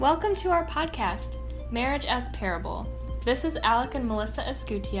Welcome to our podcast, Marriage as Parable. This is Alec and Melissa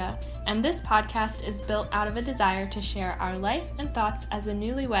Escutia, and this podcast is built out of a desire to share our life and thoughts as a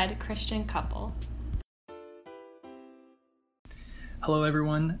newlywed Christian couple. Hello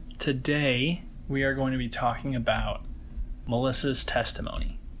everyone. Today we are going to be talking about Melissa's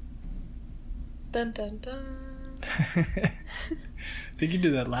testimony. Dun dun dun. I think you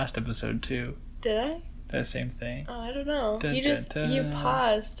did that last episode too. Did I? That same thing. Oh, I don't know. Dun, You dun.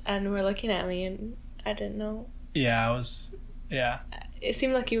 paused and were looking at me and I didn't know. Yeah, It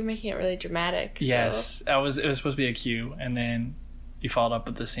seemed like you were making it really dramatic. Yes, it was supposed to be a cue, and then you followed up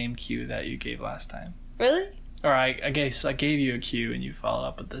with the same cue that you gave last time. Really? Or I guess I gave you a cue and you followed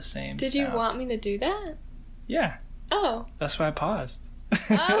up with the same Did you want me to do that? Yeah. Oh. That's why I paused.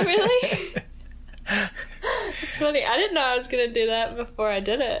 Oh, really? It's funny. I didn't know I was going to do that before I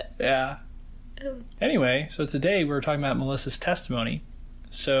did it. Yeah. Anyway, so today we're talking about Melissa's testimony.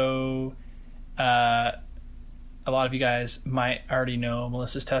 So, a lot of you guys might already know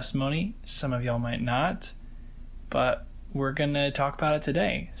Melissa's testimony. Some of y'all might not. But we're going to talk about it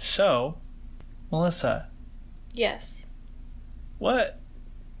today. So, Melissa. Yes. What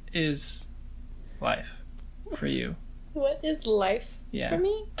is life for you? What is life for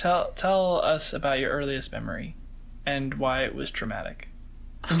me? Tell us about your earliest memory and why it was traumatic.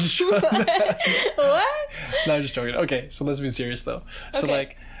 I'm just What? No, I'm just joking. Okay, so let's be serious though. So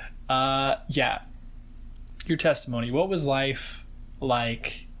Okay. your testimony. What was life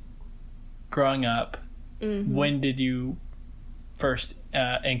like growing up? Mm-hmm. When did you first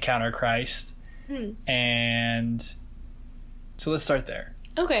encounter Christ? And so let's start there.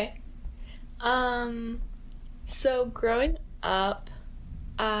 Okay. So growing up,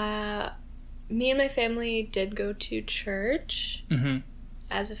 me and my family did go to church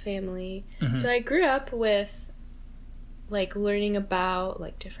as a family. So I grew up with like learning about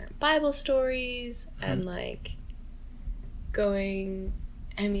like different Bible stories and like I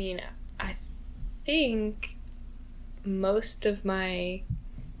think most of my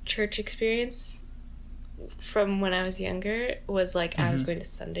church experience from when I was younger was like I was going to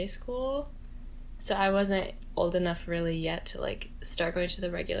Sunday school, so I wasn't old enough really yet to like start going to the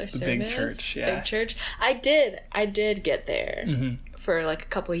regular service. Big church, yeah. Big church. I did get there for like a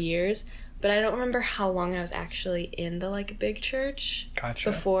couple of years, but I don't remember how long I was actually in the like big church. Gotcha.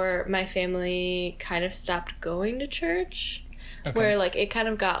 Before my family kind of stopped going to church, where like it kind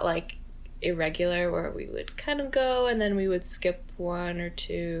of got like irregular, where we would kind of go and then we would skip one or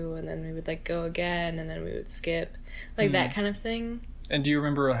two and then we would like go again and then we would skip, like that kind of thing. And do you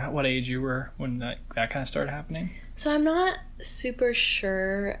remember what age you were when that kind of started happening? So I'm not super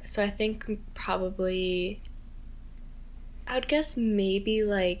sure. So I think probably, I would guess maybe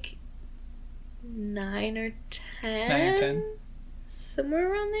like 9 or 10. 9 or 10? Somewhere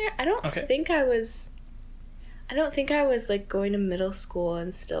around there. I don't think I was like going to middle school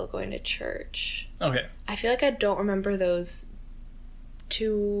and still going to church. Okay. I feel like I don't remember those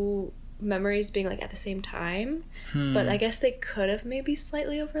two memories being like at the same time, but I guess they could have maybe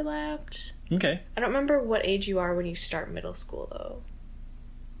slightly overlapped. Okay. I don't remember what age you are when you start middle school though.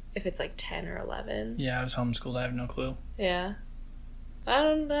 If it's like 10 or 11. Yeah, I was homeschooled. I have no clue. Yeah. I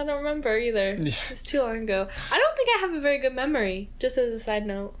don't remember either. It's too long ago. I don't think I have a very good memory, just as a side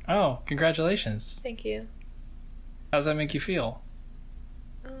note. Oh, congratulations. Thank you. How does that make you feel?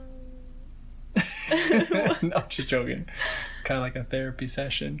 No, I'm just joking. It's kind of like a therapy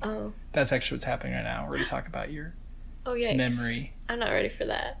session. Oh. That's actually what's happening right now. We're going to talk about your yikes. memory. I'm not ready for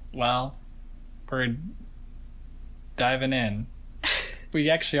that. Well, we're diving in. We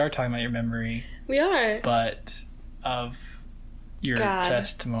actually are talking about your memory. We are. But of your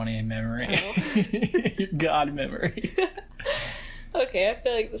testimony and memory. Oh. Your God memory. Okay, I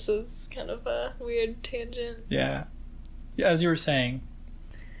feel like this is kind of a weird tangent. Yeah. As you were saying,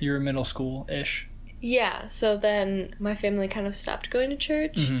 you were middle school-ish. Yeah, so then my family kind of stopped going to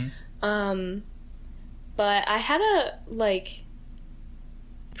church. But I had a, like,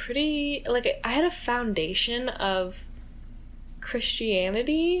 I had a foundation of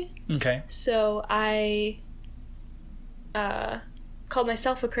Christianity. Okay. So I called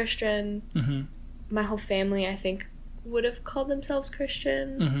myself a Christian. My whole family, I think, would have called themselves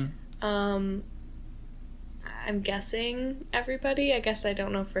Christian. I'm guessing everybody. I guess I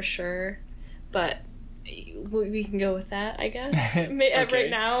don't know for sure, but we can go with that, I guess. Okay. Right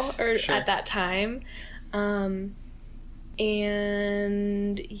now or Sure. at that time. And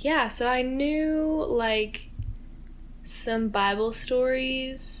yeah, so I knew like some Bible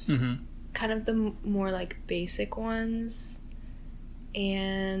stories, kind of the more like basic ones,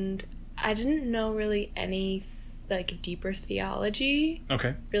 and I didn't know really any like deeper theology.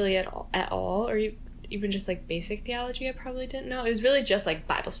 Okay. Really at all, or even just like basic theology. I probably didn't know. It was really just like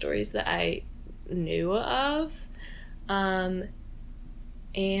Bible stories that I knew of.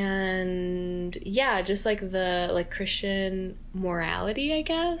 And yeah, just like the like Christian morality, I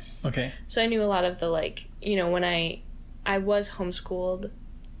guess. Okay. So I knew a lot of the like, you know, when I was homeschooled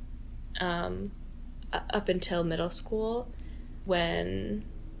up until middle school, when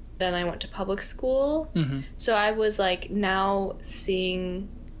then I went to public school. Mm-hmm. So I was like now seeing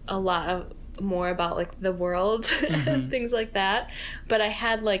a lot more about like the world mm-hmm. and things like that. But I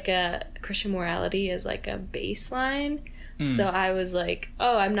had like a Christian morality as like a baseline. So I was like,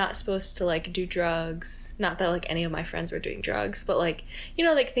 oh, I'm not supposed to like do drugs. Not that like any of my friends were doing drugs, but like, you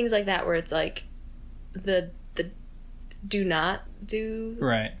know, like things like that where it's like the do not do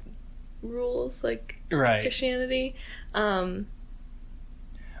right rules, like right Christianity. But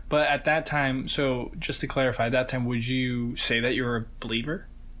at that time, so just to clarify, at that time, would you say that you were a believer?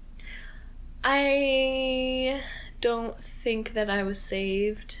 I don't think that I was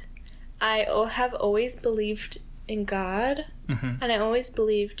saved. I have always believed in God, mm-hmm. and I always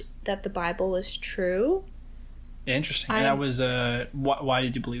believed that the Bible was true. Interesting. And that was why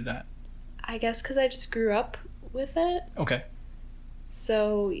did you believe that? I guess because I just grew up with it. Okay.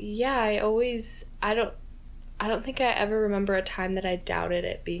 So yeah, I don't think I ever remember a time that I doubted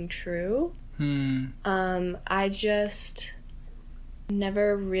it being true. I just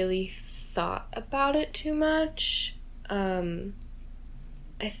never really thought about it too much. I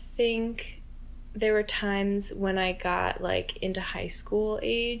think there were times when I got like into high school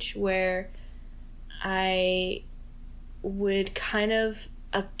age where I would kind of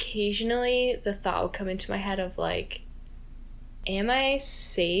occasionally the thought would come into my head of like, am I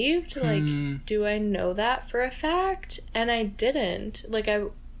saved? Like, do I know that for a fact? And I didn't. Like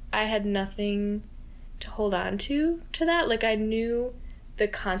I had nothing to hold on to that. Like I knew the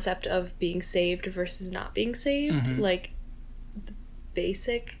concept of being saved versus not being saved, mm-hmm. like the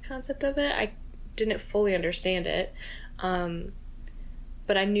basic concept of it. I didn't fully understand it,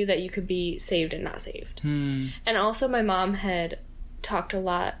 but I knew that you could be saved and not saved. And also my mom had talked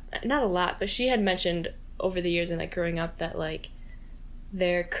not a lot, but she had mentioned over the years and like growing up that like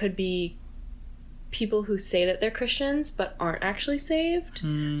there could be people who say that they're Christians but aren't actually saved.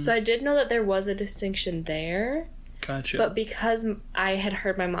 So I did know that there was a distinction there. Gotcha. But because I had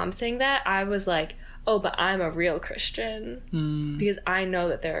heard my mom saying that, I was like, oh, but I'm a real Christian because I know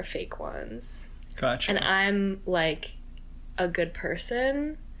that there are fake ones. Gotcha. And I'm like a good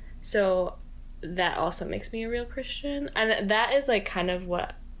person, so that also makes me a real Christian. And that is like kind of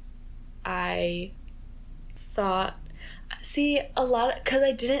what I thought. See, a lot, because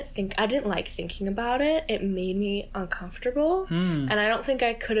I didn't like thinking about it. It made me uncomfortable. And I don't think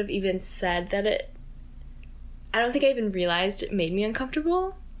I could have even said that I don't think I even realized it made me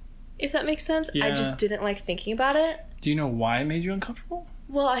uncomfortable, if that makes sense. Yeah. I just didn't like thinking about it. Do you know why it made you uncomfortable?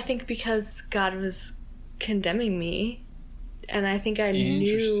 Well, I think because God was condemning me, and I think I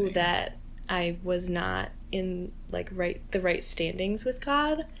knew that I was not in like the right standings with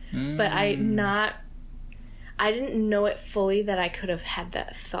God, but I didn't know it fully that I could have had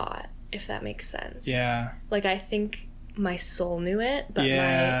that thought, if that makes sense. Yeah. Like I think my soul knew it, but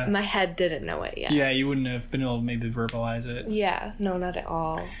my head didn't know it yet. Yeah, you wouldn't have been able to maybe verbalize it. Yeah, no, not at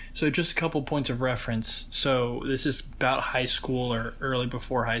all. So just a couple points of reference. So this is about high school or early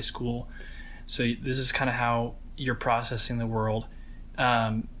before high school. So this is kind of how you're processing the world.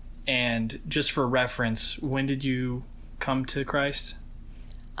 And just for reference, when did you come to Christ?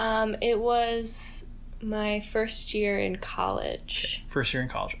 It was my first year in college. Okay. First year in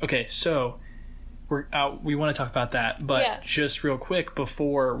college. Okay, so we want to talk about that, but just real quick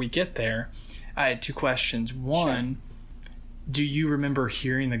before we get there, I had two questions. One, do you remember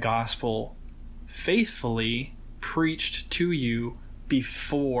hearing the gospel faithfully preached to you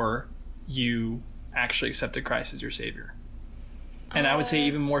before you actually accepted Christ as your Savior? And I would say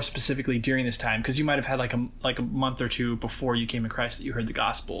even more specifically during this time, because you might have had like a month or two before you came to Christ that you heard the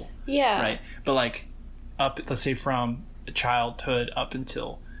gospel. Yeah. Right? But like let's say from childhood up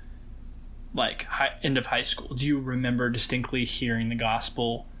until like end of high school, do you remember distinctly hearing the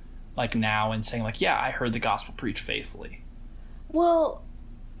gospel like now and saying like, yeah, I heard the gospel preached faithfully? Well,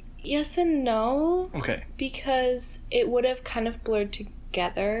 yes and no. Okay. Because it would have kind of blurred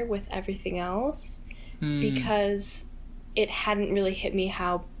together with everything else because it hadn't really hit me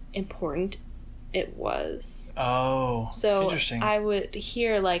how important it was. Oh, so interesting. I would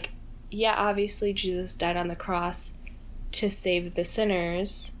hear like, yeah, obviously Jesus died on the cross to save the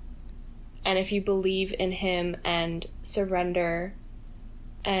sinners. And if you believe in him and surrender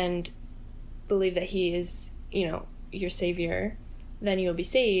and believe that he is your savior, then you'll be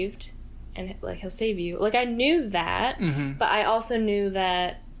saved, and like he'll save you. Like I knew that, but I also knew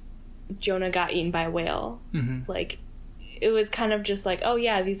that Jonah got eaten by a whale. Like it was kind of just like, oh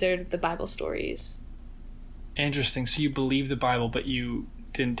yeah, these are the Bible stories. Interesting. So you believe the Bible, but you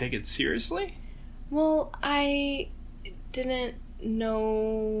didn't take it seriously? Well, I didn't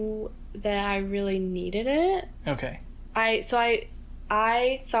know that I really needed it. Okay. I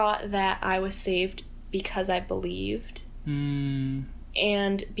thought that I was saved because I believed. And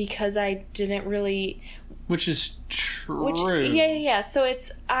because I didn't really... Which is true. Yeah. So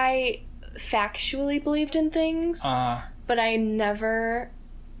I factually believed in things, but I never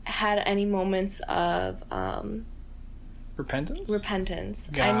had any moments of... Repentance.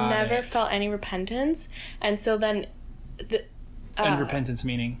 I never felt any repentance. And so then... and repentance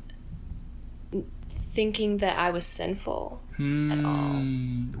meaning? Thinking that I was sinful at all.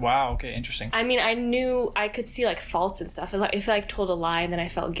 Wow, okay, interesting. I mean, I knew I could see like faults and stuff. If I like told a lie and then I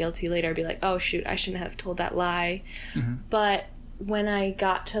felt guilty later, I'd be like, oh shoot, I shouldn't have told that lie. But when I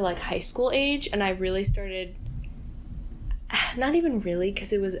got to like high school age and I really started, not even really,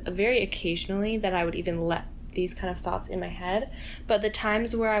 because it was very occasionally that I would even let these kind of thoughts in my head, but the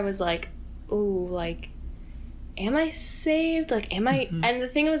times where I was like, ooh, like, am I saved? Like, am I... And the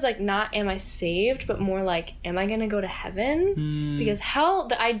thing was, like, not am I saved, but more like, am I gonna go to heaven? Because hell,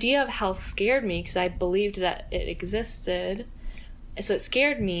 the idea of hell scared me because I believed that it existed. So it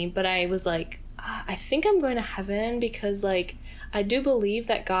scared me, but I was like, I think I'm going to heaven because, like, I do believe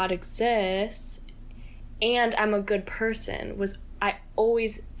that God exists and I'm a good person. I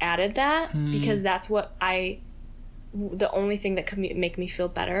always added that because that's what the only thing that could make me feel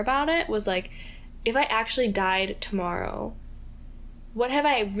better about it was, like, if I actually died tomorrow, what have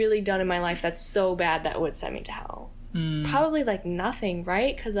I really done in my life that's so bad that would send me to hell? Probably, like, nothing,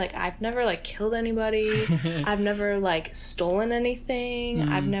 right? Because, like, I've never, like, killed anybody. I've never, like, stolen anything.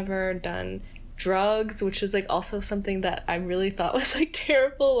 I've never done drugs, which was, like, also something that I really thought was, like,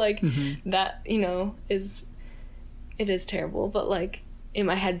 terrible. Like, that, it is terrible. But, like, in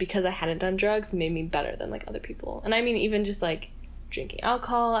my head, because I hadn't done drugs, made me better than, like, other people. And I mean, even just, like, drinking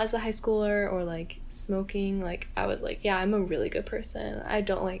alcohol as a high schooler or like smoking, like I was like, yeah, I'm a really good person. I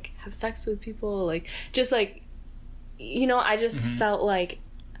don't like have sex with people, like just like, I just felt like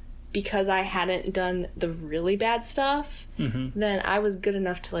because I hadn't done the really bad stuff, then I was good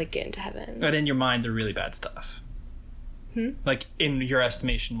enough to like get into heaven. But in your mind, the really bad stuff. Like in your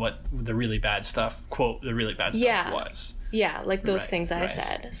estimation, what the really bad stuff, quote, the really bad stuff was. Yeah, like those things that I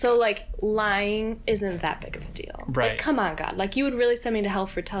said. So, like, lying isn't that big of a deal. Right. Like, come on, God. Like, you would really send me to hell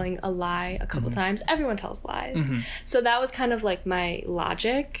for telling a lie a couple times. Everyone tells lies. So that was kind of, like, my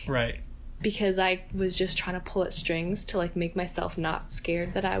logic. Right. Because I was just trying to pull at strings to, like, make myself not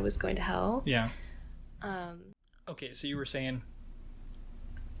scared that I was going to hell. Yeah. Okay, so you were saying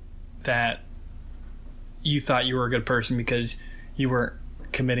that you thought you were a good person because you weren't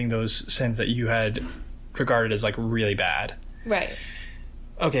committing those sins that you had regarded as like really bad. Right.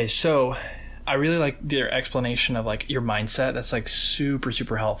 Okay, so I really like their explanation of like your mindset. That's like super,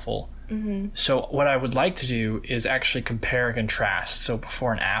 super helpful. So what I would like to do is actually compare and contrast. So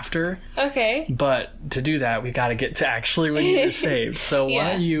before and after. Okay. But to do that, we got to get to actually when you were saved. So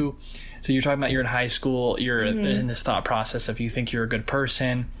why don't you, so you're talking about you're in high school, you're in this thought process of you think you're a good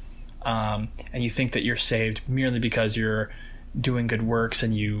person, and you think that you're saved merely because you're doing good works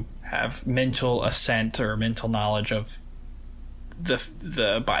and you have mental assent or mental knowledge of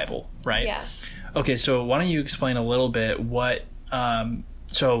the Bible, right? Yeah. Okay, so why don't you explain a little bit what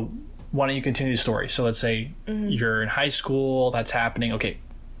so why don't you continue the story? So let's say you're in high school, that's happening. Okay,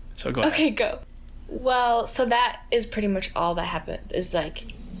 so go ahead. Okay, go. Well, so that is pretty much all that happened, is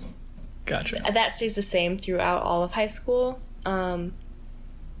like, gotcha. That stays the same throughout all of high school. And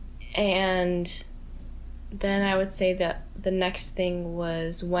then I would say that the next thing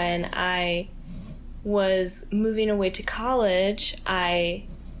was when I was moving away to college. I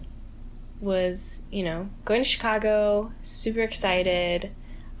was, going to Chicago, super excited.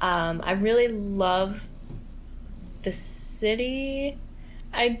 I really love the city.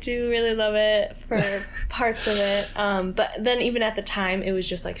 I do really love it for parts of it. But then even at the time, it was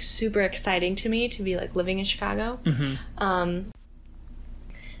just like super exciting to me to be like living in Chicago.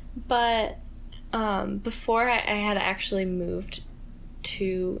 But before I had actually moved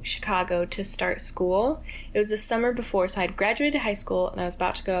to Chicago to start school, it was the summer before, so I had graduated high school and I was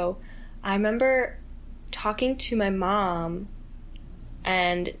about to go. I remember talking to my mom,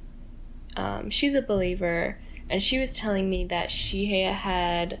 and she's a believer, and she was telling me that she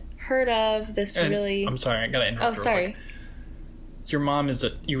had heard of this really... I'm sorry, I gotta interrupt. Oh, sorry. Your mom is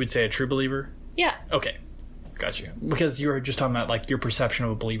you would say a true believer? Yeah. Okay. Got you. Because you were just talking about like your perception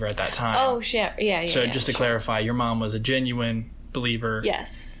of a believer at that time. Oh, yeah. So just to clarify, your mom was a genuine believer.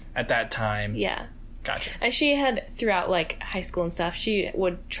 Yes. At that time. Yeah. Gotcha. And she had, throughout like high school and stuff, she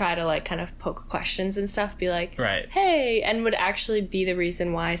would try to like kind of poke questions and stuff, be like, right, hey, and would actually be the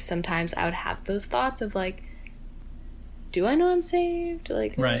reason why sometimes I would have those thoughts of like, do I know I'm saved?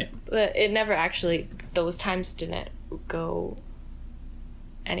 Like, right. But it never actually, those times didn't go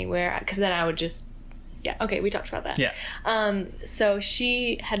anywhere, because then I would just, yeah, okay, we talked about that. Yeah. So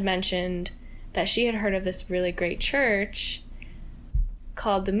she had mentioned that she had heard of this really great church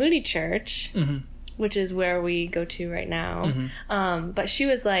called the Moody Church, which is where we go to right now. But she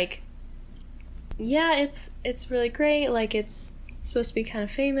was like, yeah, it's really great. Like, it's supposed to be kind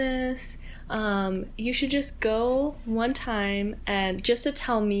of famous. You should just go one time and just to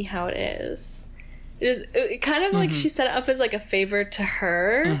tell me how it is. It kind of like she set it up as like a favor to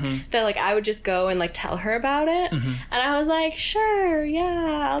her that like I would just go and like tell her about it. And I was like, sure,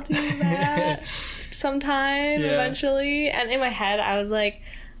 yeah, I'll do that sometime eventually. And in my head I was like,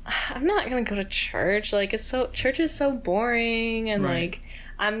 I'm not gonna go to church. Like, church is so boring, and like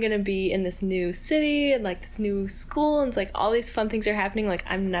I'm gonna be in this new city and like this new school, and it's like all these fun things are happening. Like,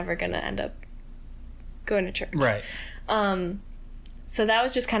 I'm never gonna end up going to church. Right. So that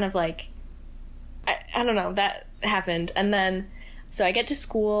was just kind of like, I don't know, that happened. And then, so I get to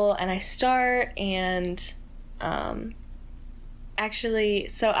school and I start, and actually,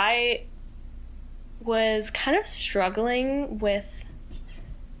 so I was kind of struggling with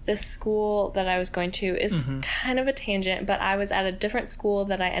the school that I was going to. Is kind of a tangent, but I was at a different school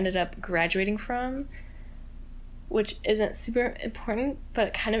that I ended up graduating from, which isn't super important, but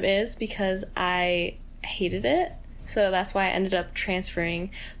it kind of is, because I hated it. So that's why I ended up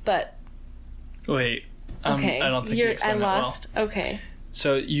transferring. But wait, okay, I don't think you explained that lost. Well. Okay.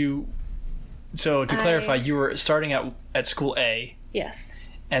 So to clarify, you were starting at school A. Yes.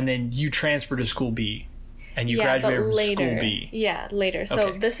 And then you transferred to school B, and you graduated from school B. Yeah, later.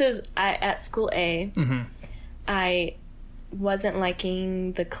 So this is at school A. I wasn't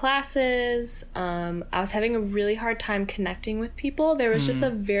liking the classes. I was having a really hard time connecting with people. There was just a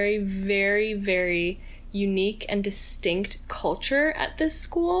very, very, very unique and distinct culture at this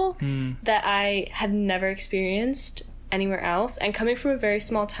school that I had never experienced anywhere else. And coming from a very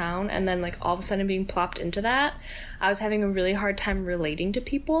small town and then like all of a sudden being plopped into that, I was having a really hard time relating to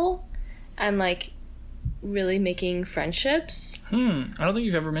people and like really making friendships. I don't think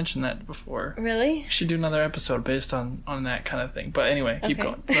you've ever mentioned that before. Really? You should do another episode based on that kind of thing. But anyway, keep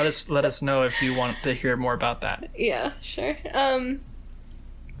going. Let us know if you want to hear more about that. Yeah, sure.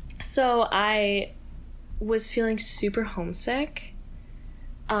 So I was feeling super homesick,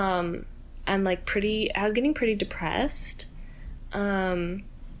 and like I was getting pretty depressed, and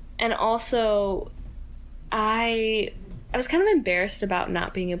also I was kind of embarrassed about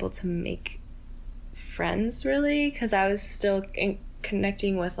not being able to make friends, really, because I was still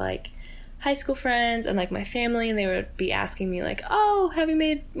connecting with like high school friends and like my family, and they would be asking me like, oh, have you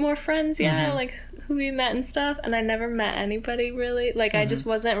made more friends yet? Like, who have you met and stuff? And I never met anybody really. Like, I just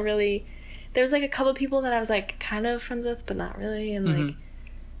wasn't really. There was like a couple of people that I was like kind of friends with, but not really. And like,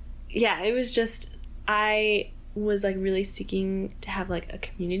 yeah, it was just, I was like really seeking to have like a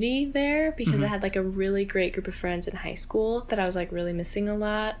community there, because I had like a really great group of friends in high school that I was like really missing a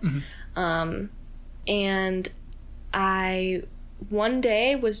lot. And I one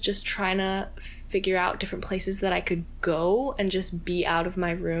day was just trying to figure out different places that I could go and just be out of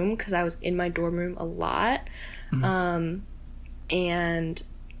my room, because I was in my dorm room a lot. And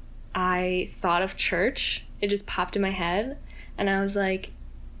I thought of church. It just popped in my head, and I was like,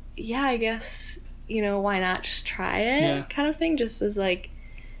 yeah, I guess, why not just try it, kind of thing, just as like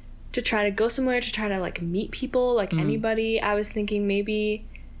to try to go somewhere, to try to like meet people, like anybody. I was thinking maybe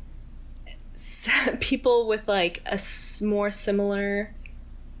people with like a more similar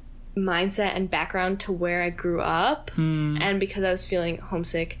mindset and background to where I grew up, and because I was feeling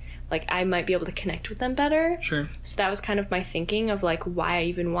homesick, like I might be able to connect with them better. Sure. So that was kind of my thinking of like why I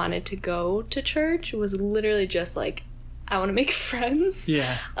even wanted to go to church, was literally just like, I want to make friends.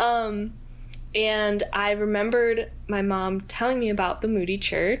 Yeah. And I remembered my mom telling me about the Moody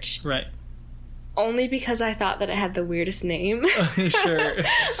Church. Right. Only because I thought that it had the weirdest name. Sure.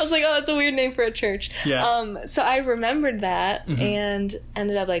 I was like, oh, that's a weird name for a church. Yeah. So I remembered that and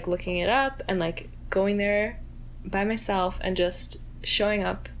ended up like looking it up and like going there by myself and just showing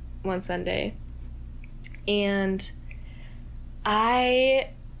up one Sunday. And I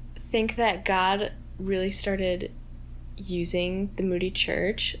think that God really started using the Moody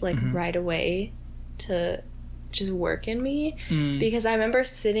Church like right away to just work in me, because I remember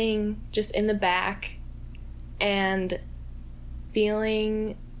sitting just in the back and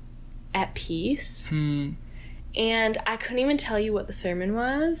feeling at peace. And I couldn't even tell you what the sermon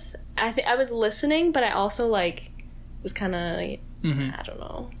was. I was listening, but I also like was kind of I don't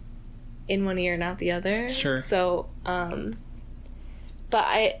know, in one ear and out the other. Sure. So but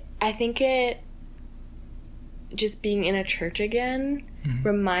I think it just being in a church again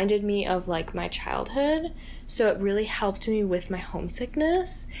reminded me of like my childhood. So it really helped me with my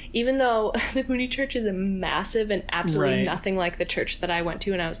homesickness, even though the Moody Church is a massive and absolutely nothing like the church that I went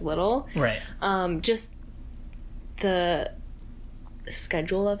to when I was little. Right. Just the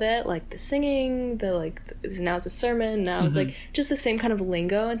schedule of it, like the singing, now it's a sermon, now it's like just the same kind of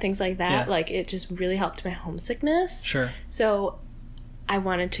lingo and things like that. Like it just really helped my homesickness. Sure. So I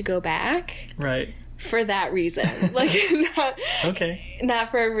wanted to go back. Right. For that reason. Like not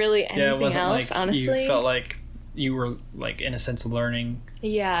for really anything else, like honestly. You felt like you were like in a sense learning.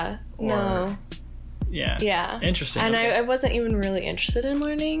 Yeah. No. Yeah. Yeah. Interesting. And I wasn't even really interested in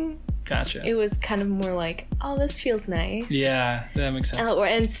learning. Gotcha. It was kind of more like, oh, this feels nice. Yeah, that makes sense.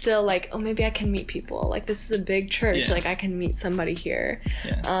 And still like, oh, maybe I can meet people. Like, this is a big church. Like, I can meet somebody here.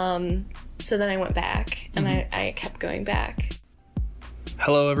 Yeah. So then I went back, and I kept going back.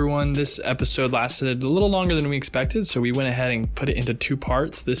 Hello, everyone. This episode lasted a little longer than we expected, so we went ahead and put it into 2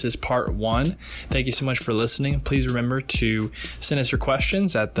 parts. This is part 1. Thank you so much for listening. Please remember to send us your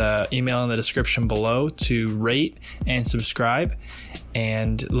questions at the email in the description below, to rate and subscribe,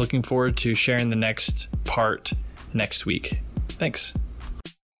 and looking forward to sharing the next part next week. Thanks.